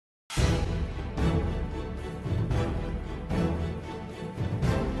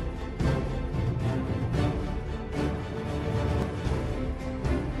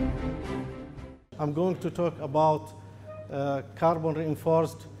I'm going to talk about carbon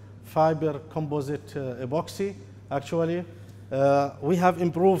reinforced fiber composite epoxy. Actually, we have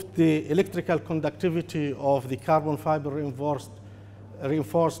improved the electrical conductivity of the carbon fiber reinforced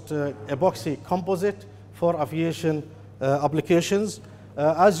epoxy composite for aviation applications.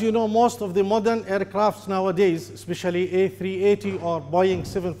 As you know, most of the modern aircrafts nowadays, especially A380 or Boeing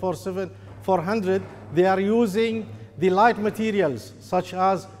 747-400, they are using the light materials such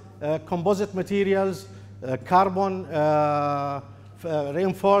as composite materials, carbon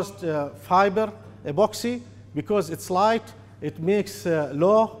reinforced fiber epoxy, because it's light, it makes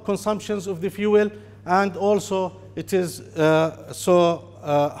low consumptions of the fuel, and also it is so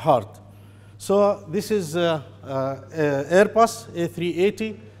hard. So this is Airbus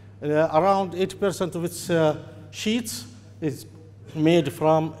A380. Around 80% of its sheets is made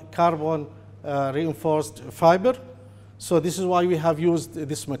from carbon reinforced fiber. So this is why we have used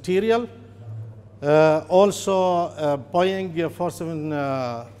this material. Also, Boeing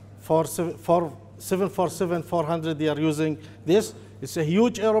 747-400, they are using this. It's a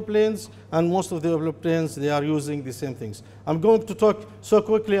huge aeroplanes, and most of the aeroplanes, they are using the same things. I'm going to talk so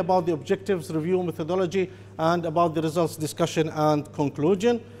quickly about the objectives, review, methodology, and about the results discussion and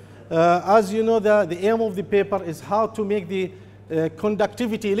conclusion. As you know, the aim of the paper is how to make the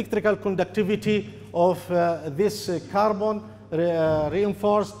conductivity, electrical conductivity of this carbon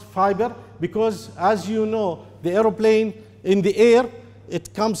reinforced fiber, because as you know, the aeroplane in the air,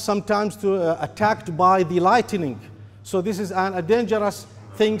 it comes sometimes to attacked by the lightning. So this is a dangerous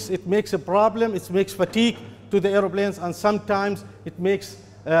thing. It makes a problem. It makes fatigue to the airplanes, and sometimes it makes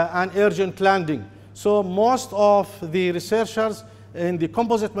an urgent landing. So most of the researchers in the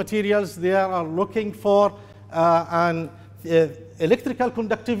composite materials, they are looking for an electrical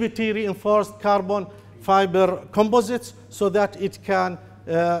conductivity reinforced carbon fiber composites, so that it can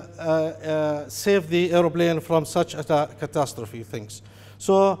save the airplane from such a catastrophe things.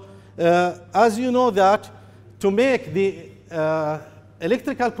 So as you know that, to make the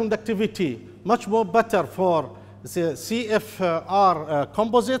electrical conductivity much more better for the CFR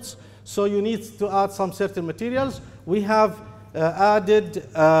composites, so you need to add some certain materials. We have added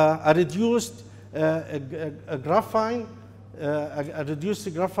a reduced graphene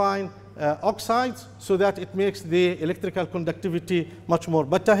oxides, so that it makes the electrical conductivity much more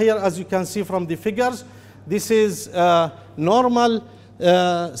better. Here, as you can see from the figures, this is normal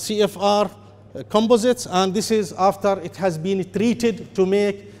CFR composites, and this is after it has been treated to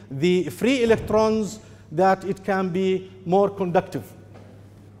make the free electrons that it can be more conductive.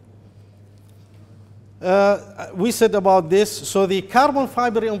 We said about this, so the carbon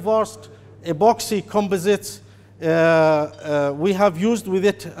fiber reinforced epoxy composites, we have used with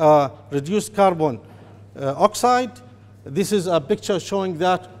it reduced carbon oxide. This is a picture showing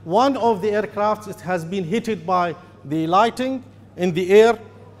that one of the aircrafts, it has been hit by the lightning in the air,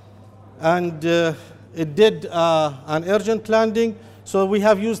 and it did an urgent landing. So we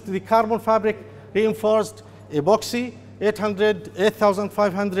have used the carbon fabric reinforced epoxy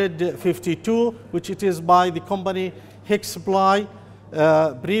 8552, which it is by the company Appl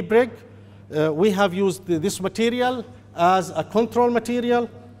pre-brick. We have used this material as a control material.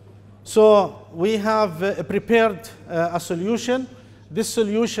 So we have prepared a solution. This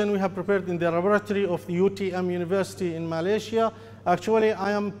solution we have prepared in the laboratory of the UTM University in Malaysia. Actually,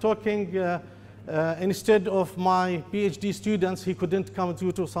 I am talking instead of my PhD students. He couldn't come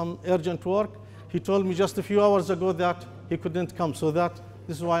due to some urgent work. He told me just a few hours ago that he couldn't come, so this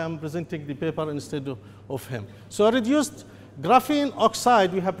is why I'm presenting the paper instead of him. So a reduced graphene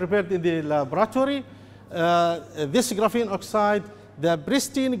oxide we have prepared in the laboratory. This graphene oxide, the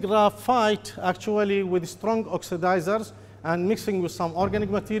pristine graphite, actually with strong oxidizers and mixing with some organic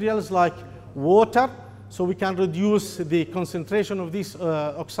materials like water, so we can reduce the concentration of these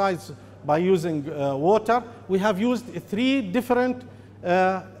oxides by using water. We have used 3 different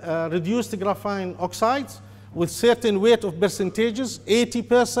reduced graphene oxides with certain weight of percentages,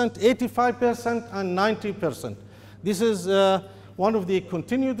 80%, 85%, and 90%. This is one of the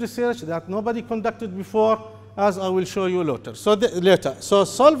continued research that nobody conducted before, as I will show you later. So later, so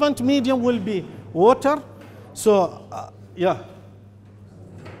solvent medium will be water. So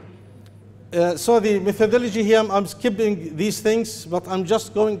so the methodology here, I'm skipping these things, but I'm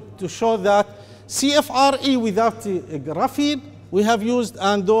just going to show that CFRE without the graphene we have used,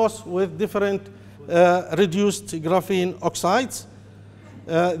 and those with different reduced graphene oxides.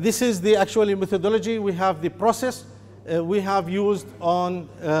 This is the actual methodology. We have the process we have used on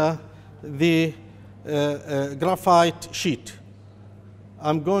the graphite sheet.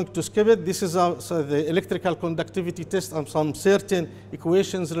 I'm going to skip it. This is so the electrical conductivity test and some certain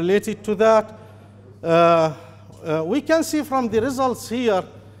equations related to that. we can see from the results here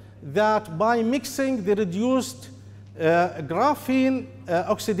that by mixing the reduced graphene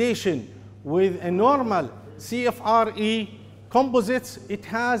oxidation with a normal CFRE composites, it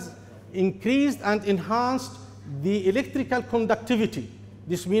has increased and enhanced the electrical conductivity.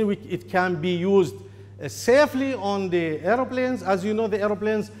 This means it can be used safely on the aeroplanes. As you know, the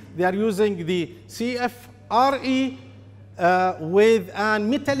aeroplanes, they are using the CFRE with a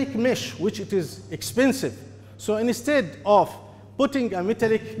metallic mesh, which it is expensive. So instead of putting a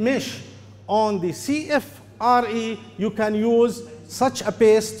metallic mesh on the CFRE, you can use such a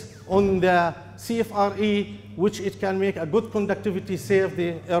paste on the CFRE, which it can make a good conductivity, save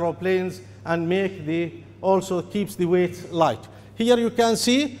the aeroplanes, and make also keeps the weight light. Here you can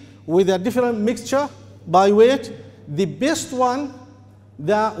see with a different mixture by weight, the best one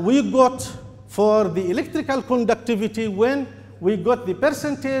that we got for the electrical conductivity when we got the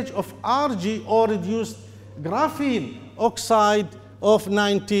percentage of RG or reduced graphene oxide of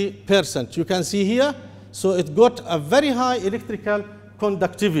 90%. You can see here, so it got a very high electrical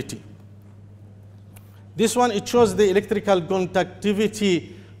conductivity. This one, it shows the electrical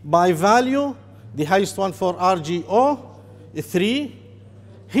conductivity by value, the highest one for RGO, 3.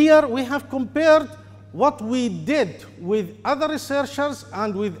 Here we have compared what we did with other researchers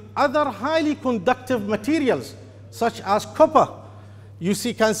and with other highly conductive materials, such as copper. You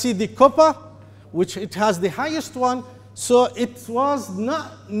can see the copper, which it has the highest one, so it was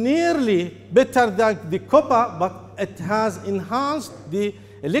not nearly better than the copper, but it has enhanced the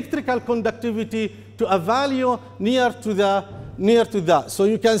electrical conductivity to a value near to that. So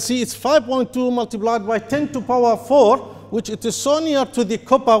you can see it's 5.2 multiplied by 10 to the power 4, which it is so near to the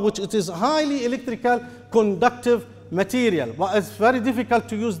copper, which it is highly electrical conductive material. But it's very difficult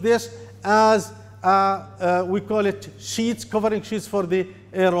to use this as we call it sheets, covering sheets for the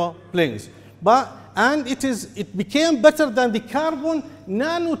aeroplanes. And it became better than the carbon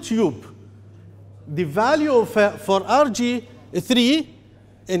nanotube. The value for RG3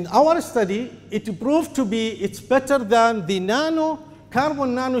 in our study, it proved to be it's better than the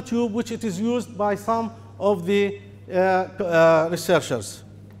carbon nanotube, which it is used by some of the researchers.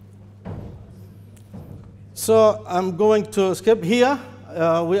 So I'm going to skip here.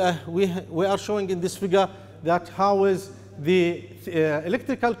 We are showing in this figure that how is the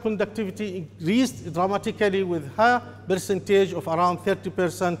electrical conductivity increased dramatically with high percentage of around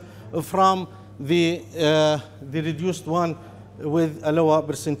 30% from the reduced one with a lower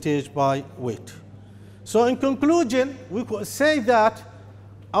percentage by weight. So in conclusion, we could say that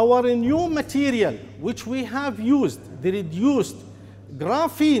our new material, which we have used, the reduced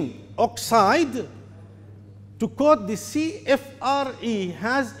graphene oxide, to coat the CFRE,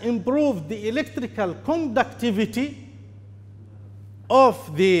 has improved the electrical conductivity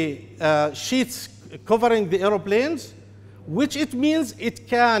of the sheets covering the aeroplanes, which it means it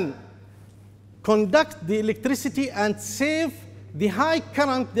can conduct the electricity and save the high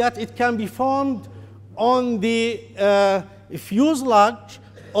current that it can be formed on the fuselage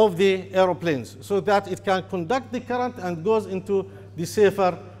of the aeroplanes, so that it can conduct the current and goes into the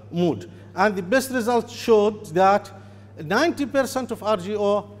safer mode. And the best results showed that 90% of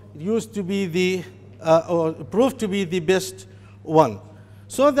RGO used to be or proved to be the best one.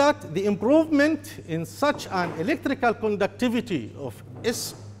 So that the improvement in such an electrical conductivity of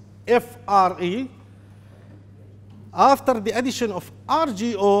SFRE after the addition of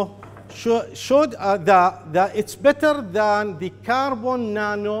RGO showed that it's better than the carbon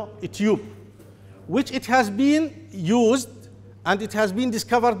nanotube, which it has been used and it has been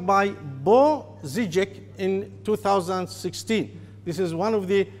discovered by Bo Zijek in 2016. This is one of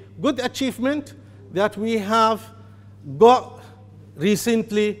the good achievements that we have got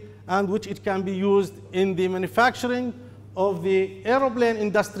recently, and which it can be used in the manufacturing of the aeroplane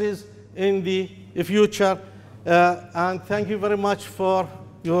industries in the future. And thank you very much for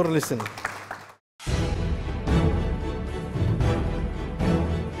your listening.